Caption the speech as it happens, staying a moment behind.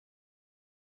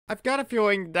I've got a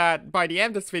feeling that by the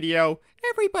end of this video,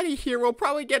 everybody here will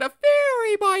probably get a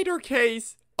very minor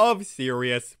case of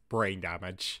serious brain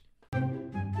damage.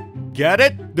 Get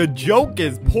it? The joke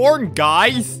is porn,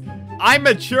 guys! I'm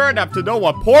mature enough to know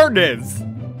what porn is!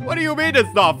 What do you mean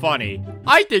it's not funny?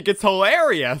 I think it's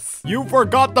hilarious! You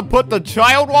forgot to put the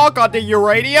child lock on the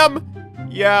uranium?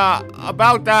 Yeah,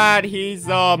 about that, he's,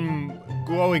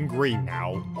 glowing green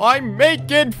now. I'm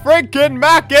making freaking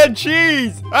mac and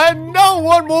cheese! And no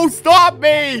one will stop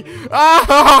me!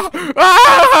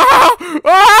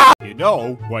 You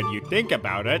know, when you think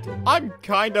about it, I'm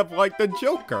kind of like the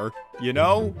Joker. You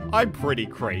know, I'm pretty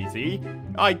crazy.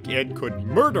 I could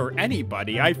murder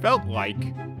anybody I felt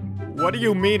like. What do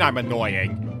you mean I'm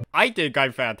annoying? I think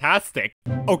I'm fantastic.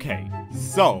 Okay,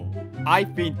 so,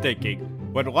 I've been thinking,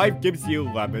 when life gives you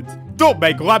lemons, don't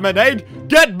make lemonade!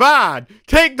 Get mad!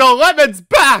 Take the lemons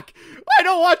back! I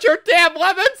don't want your damn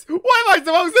lemons! What am I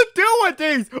supposed to do with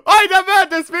these? I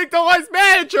demand to speak to Life's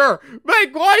manager!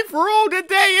 Make Life rule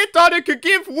today! It thought it could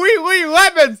give Wheatley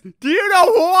lemons! Do you know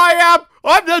who I am?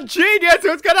 I'm the genius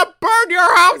who's gonna burn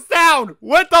your house down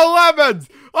with the lemons!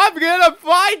 I'm gonna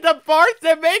find the parts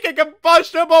and make a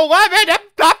combustible lemon and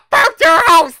burn your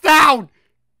house down!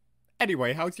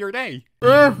 Anyway, how's your day?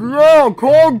 Yeah,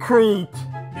 concrete!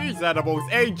 These animals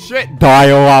ain't shit.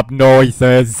 Dial-up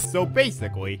noises. So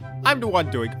basically, I'm the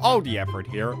one doing all the effort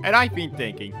here, and I've been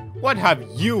thinking, what have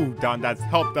you done that's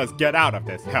helped us get out of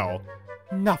this hell?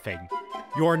 Nothing.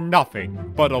 You're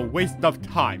nothing but a waste of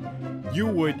time. You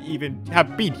would even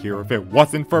have been here if it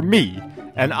wasn't for me.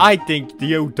 And I think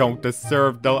you don't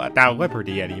deserve that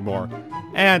liberty anymore.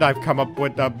 And I've come up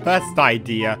with the best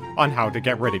idea on how to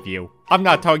get rid of you. I'm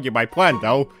not telling you my plan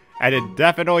though, and it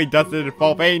definitely doesn't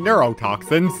involve any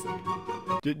neurotoxins.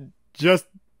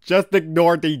 Just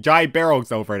ignore the giant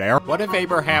barrels over there. What if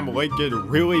Abraham Lincoln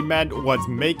really meant was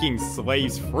making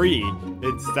slaves free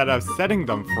instead of setting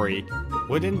them free?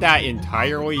 Wouldn't that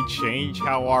entirely change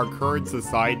how our current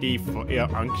society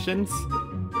functions?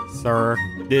 Sir,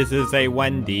 this is a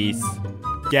Wendy's.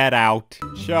 Get out.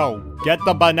 Joe, get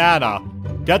the banana.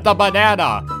 Get the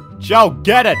banana. Joe,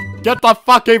 get it. Get the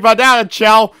fucking banana,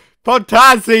 Chow.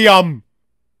 Potassium.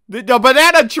 The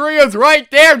banana tree is right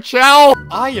there, Chow.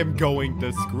 I am going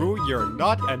to screw your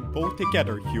nut and bolt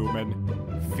together,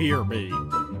 human. Fear me.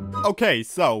 Okay,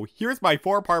 so here's my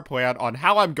 4-part plan on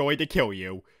how I'm going to kill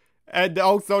you. And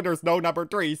also there's no number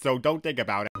 3, so don't think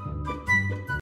about it.